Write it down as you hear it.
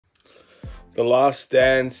The Last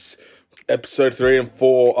Dance episode 3 and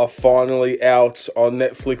 4 are finally out on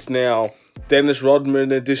Netflix now. Dennis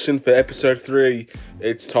Rodman edition for episode 3.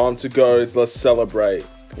 It's time to go. Let's celebrate.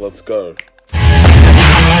 Let's go.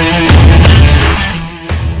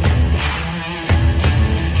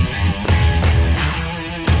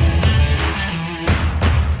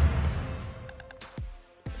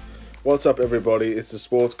 What's up, everybody? It's the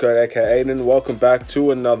Sports Code, aka Aiden. Welcome back to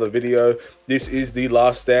another video. This is the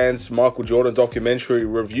Last Dance Michael Jordan documentary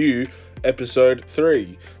review, episode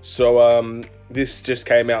 3. So this just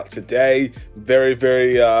came out today. Very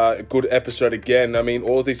good episode again. I mean,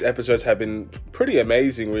 all of these episodes have been pretty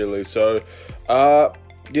amazing, really. So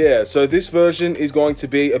yeah, so this version is going to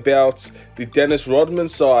be about the Dennis Rodman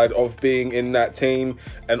side of being in that team,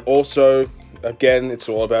 and also, again, it's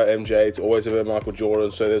all about MJ. It's always about Michael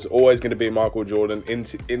Jordan. So there's always going to be Michael Jordan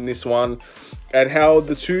in this one, and how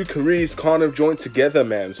the two careers kind of joined together,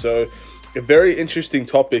 man. So a very interesting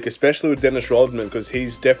topic, especially with Dennis Rodman, because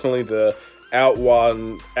he's definitely the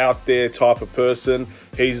out there type of person.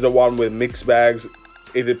 He's the one with mixed bags.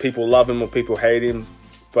 Either people love him or people hate him.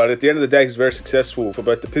 But at the end of the day, he's very successful for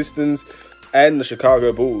both the Pistons and the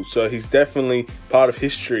Chicago Bulls. So he's definitely part of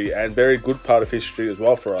history, and very good part of history as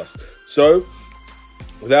well for us. So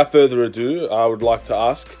without further ado, I would like to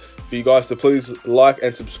ask for you guys to please like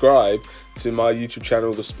and subscribe to my YouTube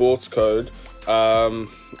channel, The Sports Code, and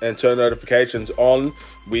turn notifications on.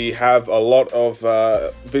 We have a lot of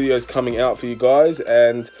videos coming out for you guys,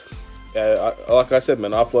 and like I said,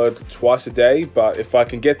 man, I upload twice a day, but if I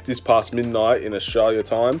can get this past midnight in Australia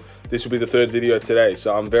time, this will be the third video today.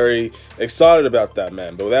 So I'm very excited about that,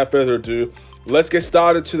 man. But without further ado, let's get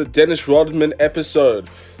started to the Dennis Rodman episode.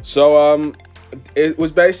 So it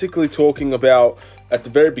was basically talking about, at the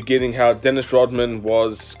very beginning, how Dennis Rodman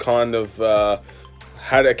was kind of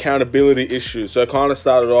had accountability issues. So it kind of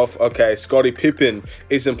started off, okay, Scottie Pippen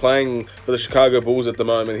isn't playing for the Chicago Bulls at the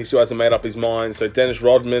moment. He still hasn't made up his mind. So Dennis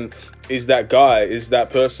Rodman is that guy, is that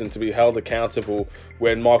person to be held accountable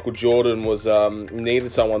when Michael Jordan was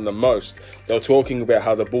needed someone the most. They were talking about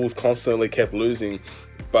how the Bulls constantly kept losing,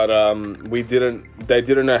 but they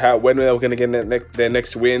didn't know when they were going to get their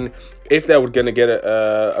next win, if they were going to get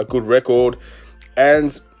a good record,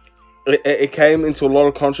 and it came into a lot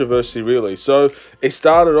of controversy, really. So it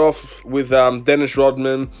started off with Dennis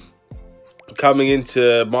Rodman coming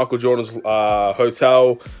into Michael Jordan's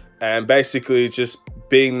hotel, and basically just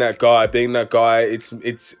being that guy. It's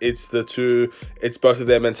both of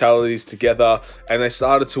their mentalities together, and they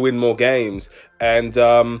started to win more games, and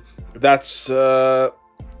that's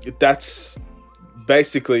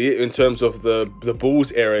basically it in terms of the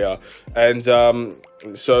Bulls area. And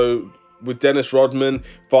so with Dennis Rodman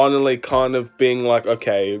finally kind of being like,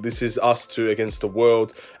 okay, this is us two against the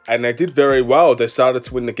world, and they did very well. They started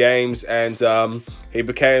to win the games, and he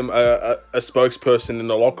became a spokesperson in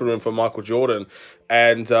the locker room for Michael Jordan,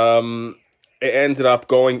 and it ended up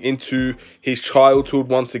going into his childhood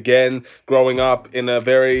once again, growing up in a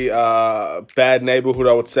very bad neighborhood,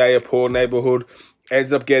 I would say, a poor neighborhood.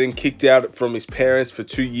 Ended up getting kicked out from his parents for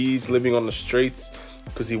 2 years, living on the streets,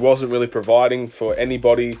 because he wasn't really providing for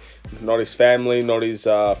anybody, not his family, not his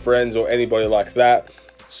friends or anybody like that.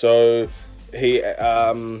 So he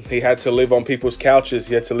had to live on people's couches.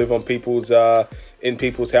 He had to live on people's in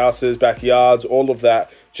people's houses, backyards, all of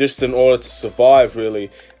that, just in order to survive, really.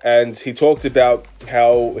 And he talked about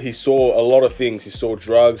how he saw a lot of things. He saw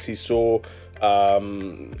drugs, he saw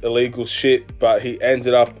illegal shit, but he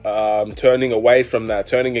ended up turning away from that,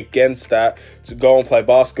 turning against that, to go and play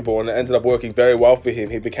basketball, and it ended up working very well for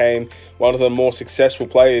him. He became one of the more successful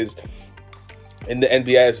players in the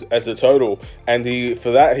NBA as a total, and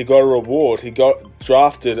for that he got a reward. He got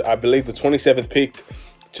drafted, I believe, the 27th pick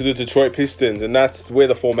to the Detroit Pistons, and that's where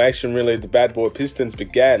the formation, really, the bad boy Pistons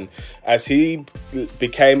began, as he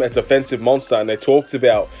became a defensive monster. And they talked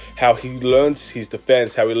about how he learned his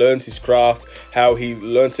defense, how he learned his craft, how he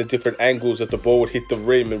learned the different angles that the ball would hit the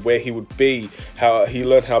rim and where he would be, how he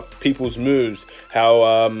learned how people's moves,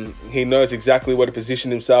 how he knows exactly where to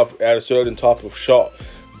position himself at a certain type of shot.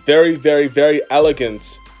 Very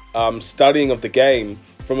elegant studying of the game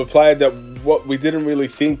from a player that what we didn't really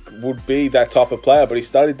think would be that type of player, but he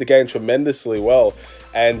studied the game tremendously well,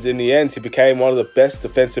 and in the end he became one of the best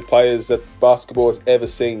defensive players that basketball has ever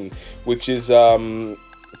seen, which is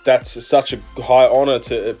that's such a high honor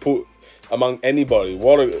to put among anybody.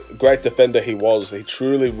 What a great defender he was. He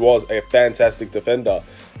truly was a fantastic defender,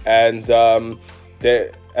 and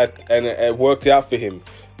it worked out for him.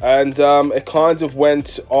 And it kind of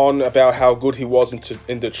went on about how good he was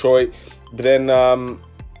in Detroit, but then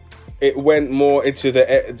it went more into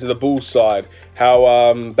the Bulls side.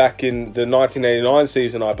 How back in the 1989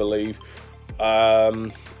 season, I believe, how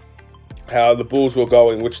the Bulls were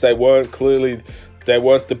going, which they weren't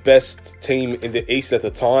the best team in the East at the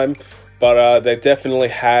time, but they definitely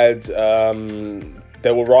had.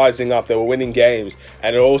 They were rising up. They were winning games,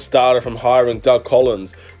 and it all started from hiring Doug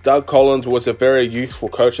Collins. Doug Collins was a very youthful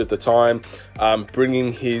coach at the time,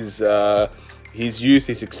 bringing his youth,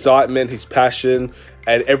 his excitement, his passion,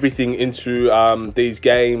 and everything into these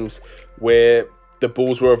games where the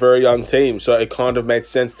Bulls were a very young team. So it kind of made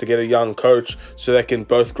sense to get a young coach so they can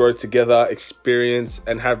both grow together, experience,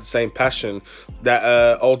 and have the same passion that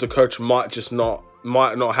an older coach might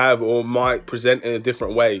not have, or might present in a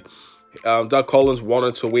different way. Doug Collins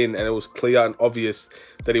wanted to win, and it was clear and obvious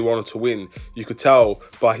that he wanted to win. You could tell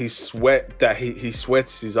by his sweat that he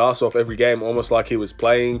sweats his ass off every game, almost like he was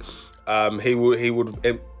playing. He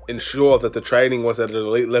would ensure that the training was at an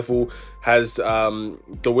elite level, has the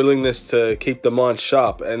willingness to keep the mind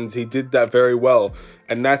sharp, and he did that very well.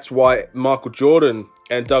 And that's why Michael Jordan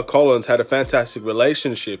and Doug Collins had a fantastic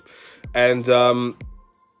relationship. And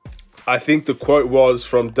I think the quote was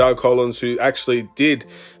from Doug Collins, who actually did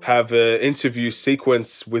have an interview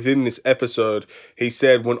sequence within this episode. He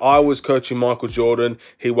said, when I was coaching Michael Jordan,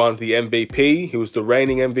 he won the MVP. He was the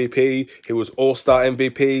reigning MVP. He was All-Star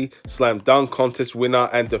MVP, Slam Dunk Contest winner,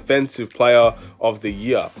 and Defensive Player of the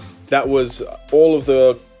Year. That was all of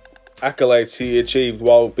the accolades he achieved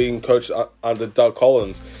while being coached under Doug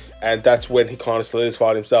Collins. And that's when he kind of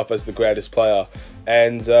solidified himself as the greatest player.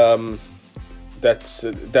 And that's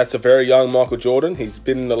a very young Michael Jordan. He's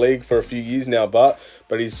been in the league for a few years now, but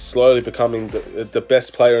he's slowly becoming the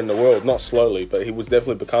best player in the world. Not slowly, but he was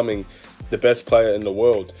definitely becoming the best player in the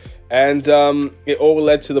world. And it all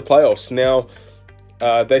led to the playoffs. Now,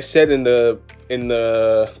 they said in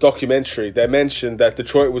the documentary, they mentioned that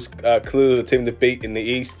Detroit was clearly the team to beat in the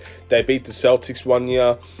East. They beat the Celtics one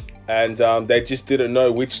year, and they just didn't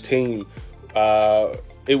know which team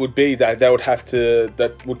it would be that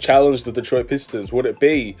would challenge the Detroit Pistons. Would it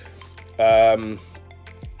be the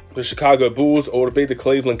Chicago Bulls, or would it be the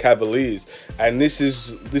Cleveland Cavaliers? And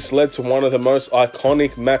this led to one of the most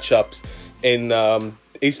iconic matchups in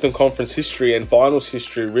Eastern Conference history and finals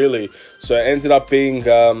history, really. So it ended up being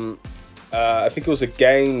I think it was a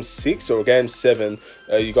Game 6 or a Game 7.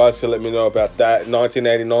 You guys can let me know about that.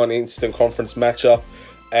 1989 Eastern Conference matchup,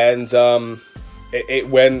 and it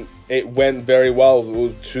went very well.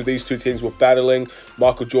 These two teams were battling.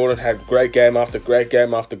 Michael Jordan had great game after great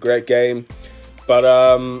game after great game. But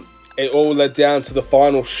it all led down to the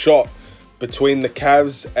final shot between the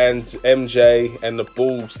Cavs and MJ and the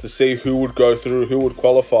Bulls to see who would go through, who would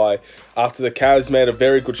qualify. After the Cavs made a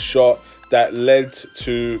very good shot that led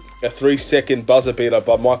to a 3-second buzzer beater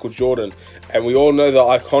by Michael Jordan. And we all know the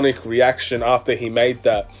iconic reaction after he made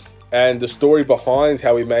that, and the story behind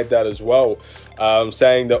how he made that as well.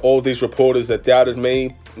 Saying that all these reporters that doubted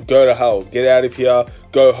me, go to hell, get out of here,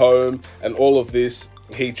 go home, and all of this.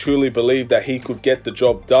 He truly believed that he could get the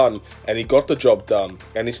job done, and he got the job done,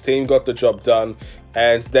 and his team got the job done,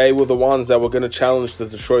 and they were the ones that were going to challenge the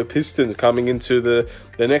Detroit Pistons coming into the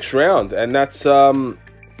next round. And that's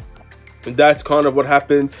kind of what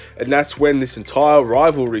happened, and that's when this entire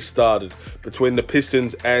rivalry started between the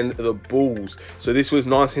Pistons and the Bulls. So this was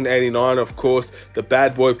 1989, of course, the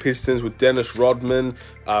bad boy Pistons with Dennis Rodman,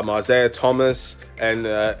 Isaiah Thomas, and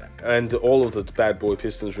all of the bad boy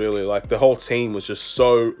Pistons, really. Like, the whole team was just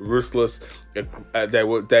so ruthless. They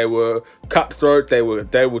were cutthroat. They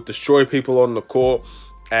would destroy people on the court,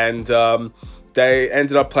 and they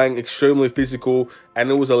ended up playing extremely physical, and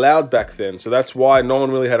it was allowed back then. So that's why no one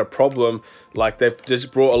really had a problem. Like, they've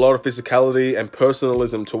just brought a lot of physicality and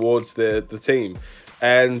personalism towards the team.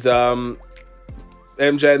 And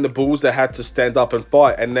MJ and the Bulls, they had to stand up and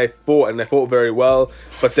fight, and they fought very well.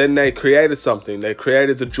 But then they created something. They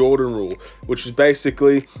created the Jordan rule, which is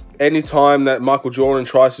basically any time that Michael Jordan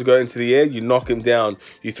tries to go into the air, you knock him down,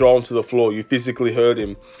 you throw him to the floor, you physically hurt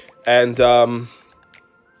him. And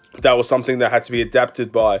that was something that had to be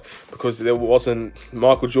adapted by, because there wasn't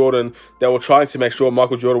Michael Jordan. They were trying to make sure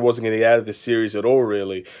Michael Jordan wasn't going to get out of this series at all,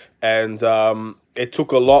 really. And it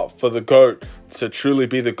took a lot for the GOAT to truly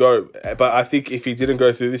be the GOAT. But I think if he didn't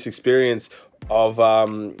go through this experience of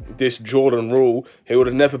this Jordan rule, he would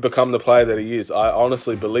have never become the player that he is. I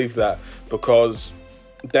honestly believe that, because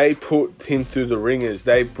they put him through the ringers.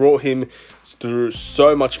 They brought him through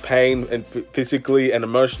so much pain, and physically and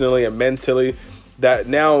emotionally and mentally, that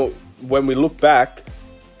now when we look back,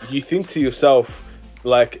 you think to yourself,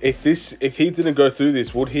 like, if he didn't go through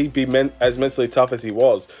this, would he be as mentally tough as he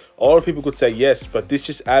was? A lot of people could say yes, but this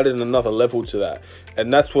just added another level to that,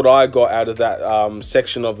 and that's what I got out of that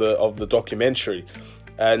section of the documentary.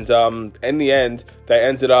 And in the end, they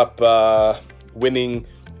ended up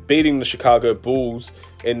beating the Chicago Bulls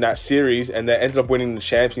in that series, and they ended up winning the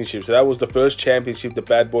championship. So that was the first championship the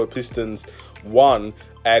Bad Boy Pistons won,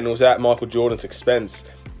 and it was at Michael Jordan's expense.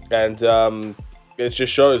 And it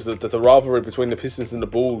just shows that the rivalry between the Pistons and the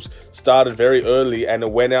Bulls started very early, and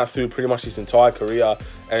it went out through pretty much his entire career,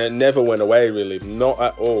 and it never went away, really, not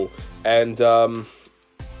at all. And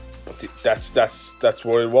that's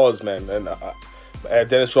what it was, man. And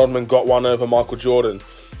Dennis Rodman got one over Michael Jordan.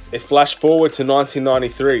 It flashed forward to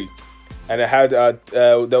 1993, and it had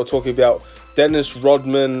they were talking about Dennis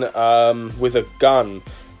Rodman with a gun.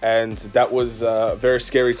 And that was a very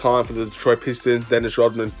scary time for the Detroit Pistons, Dennis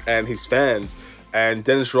Rodman and his fans. And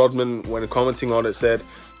Dennis Rodman, when commenting on it, said,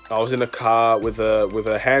 "I was in a car with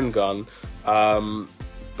a handgun,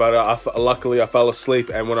 but luckily I fell asleep,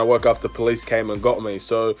 and when I woke up, the police came and got me."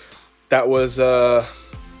 So that was a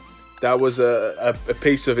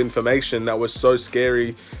piece of information that was so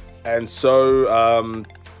scary, and so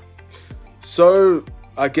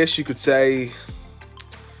I guess you could say,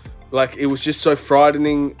 like, it was just so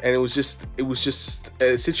frightening, and it was just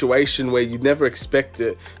a situation where you'd never expect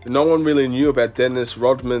it. No one really knew about Dennis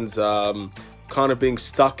Rodman's kind of being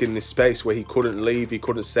stuck in this space where he couldn't leave, he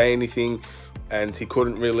couldn't say anything, and he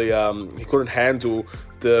couldn't really he couldn't handle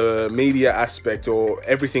the media aspect or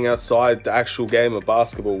everything outside the actual game of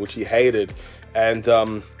basketball, which he hated. And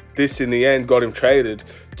this in the end got him traded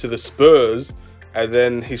to the Spurs. And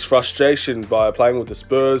then his frustration by playing with the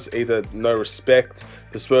Spurs, either no respect,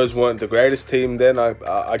 the Spurs weren't the greatest team then,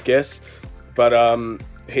 I guess, but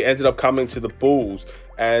he ended up coming to the Bulls,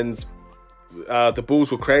 and the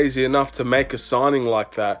Bulls were crazy enough to make a signing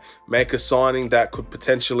like that, make a signing that could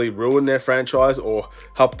potentially ruin their franchise or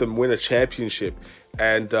help them win a championship.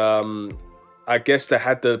 And I guess they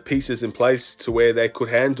had the pieces in place to where they could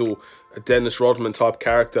handle a Dennis Rodman type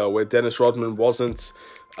character, where Dennis Rodman wasn't...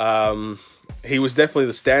 he was definitely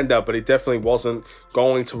the standout, but he definitely wasn't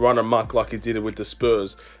going to run amok like he did with the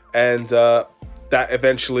Spurs. And that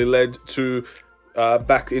eventually led to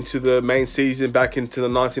back into the main season, back into the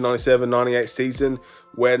 1997-98 season,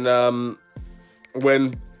 when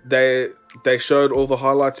they showed all the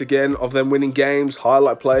highlights again of them winning games,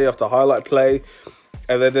 highlight play after highlight play.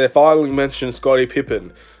 And then they finally mentioned Scottie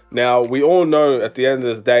Pippen. Now, we all know at the end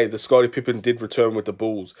of the day that Scottie Pippen did return with the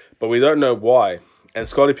Bulls, but we don't know why. And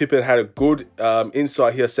Scottie Pippen had a good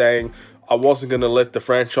insight here, saying, "I wasn't going to let the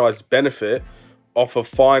franchise benefit off of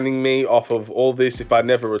finding me, off of all this, if I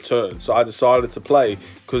never returned. So I decided to play,"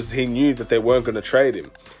 because he knew that they weren't going to trade him.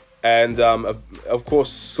 And of course,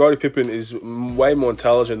 Scottie Pippen is way more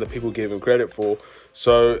intelligent than people give him credit for.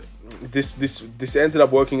 So this ended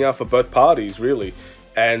up working out for both parties, really.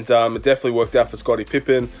 And it definitely worked out for Scottie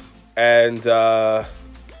Pippen. And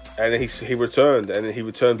he returned, and he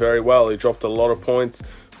returned very well. He dropped a lot of points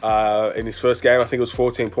in his first game. I think it was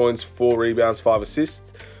 14 points, 4 rebounds, 5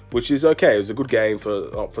 assists, which is okay. It was a good game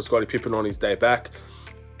for Scottie Pippen on his day back.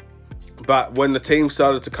 But when the team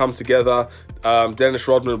started to come together, Dennis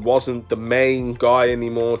Rodman wasn't the main guy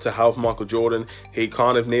anymore to help Michael Jordan. He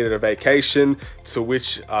kind of needed a vacation, to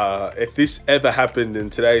which, if this ever happened in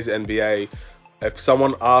today's NBA, if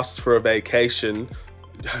someone asked for a vacation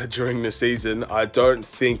during the season, I don't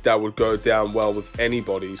think that would go down well with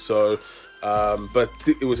anybody. So but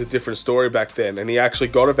it was a different story back then, and he actually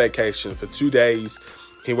got a vacation for 2 days.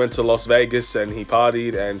 He went to Las Vegas and he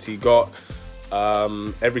partied, and he got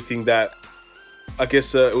everything that, I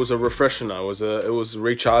guess, it was a refresher. It was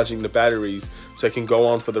recharging the batteries so he can go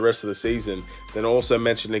on for the rest of the season. Then also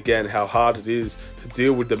mentioned again how hard it is to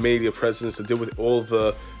deal with the media presence, to deal with all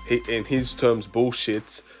the, in his terms,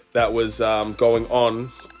 bullshit that was going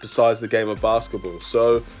on besides the game of basketball.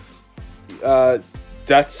 So that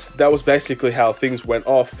was basically how things went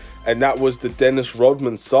off, and that was the Dennis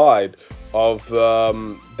Rodman side of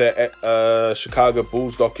the Chicago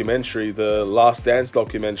Bulls documentary, the Last Dance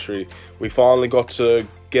documentary. We finally got to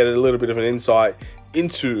get a little bit of an insight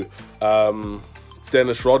into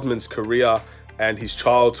Dennis Rodman's career and his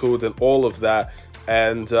childhood and all of that.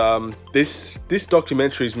 And this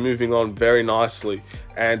documentary is moving on very nicely,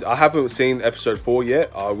 and I haven't seen episode 4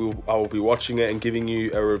 yet. I will be watching it and giving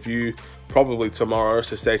you a review probably tomorrow,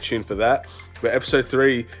 so stay tuned for that. But episode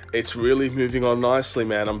 3, it's really moving on nicely,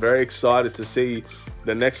 man. I'm very excited to see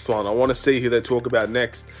the next one. I want to see who they talk about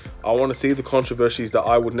next. I want to see the controversies that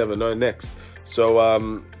I would never know next. So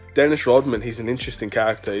Dennis Rodman, he's an interesting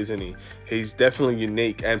character, isn't he? He's definitely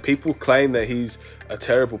unique, and people claim that he's a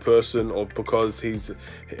terrible person, or because he's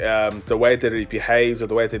the way that he behaves or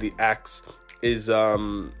the way that he acts is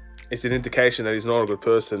it's an indication that he's not a good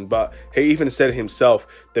person. But he even said himself,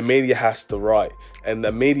 the media has the right, and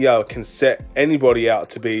the media can set anybody out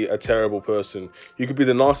to be a terrible person. You could be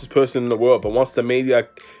the nicest person in the world, but once the media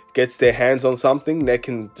gets their hands on something, they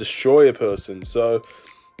can destroy a person. So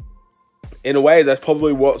in a way, that's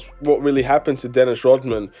probably what really happened to Dennis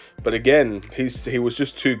Rodman. But again, he was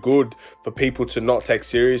just too good for people to not take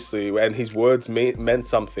seriously, and his words meant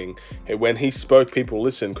something. When he spoke, people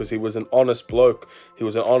listened, because he was an honest bloke. He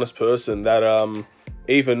was an honest person that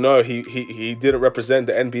even though he didn't represent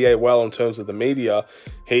the NBA well in terms of the media,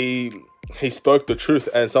 he spoke the truth,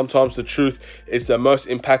 and sometimes the truth is the most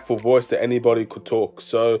impactful voice that anybody could talk.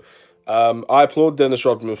 So I applaud Dennis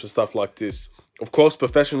Rodman for stuff like this. Of course,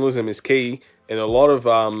 professionalism is key in a lot of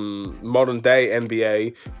modern day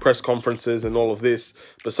NBA press conferences and all of this,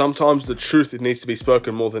 but sometimes the truth, it needs to be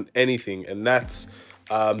spoken more than anything, and that's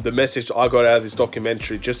the message I got out of this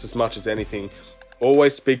documentary just as much as anything.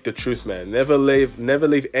 Always speak the truth, man. Never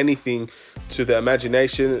leave anything to the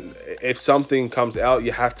imagination. If something comes out,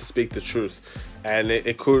 you have to speak the truth, and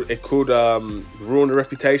it could ruin a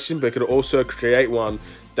reputation, but it could also create one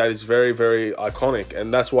that is very, very iconic.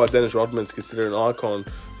 And that's why Dennis Rodman is considered an icon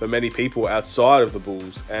for many people outside of the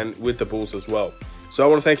Bulls and with the Bulls as well. So I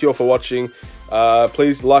want to thank you all for watching.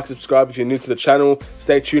 Please like, subscribe if you're new to the channel.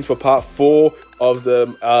 Stay tuned for part 4 of the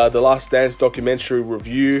Last Dance documentary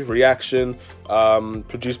review reaction,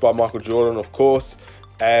 produced by Michael Jordan, of course.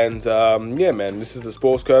 And yeah, man, this is the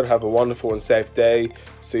Sports Code. Have a wonderful and safe day.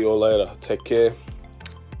 See you all later. Take care.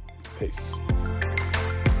 Peace.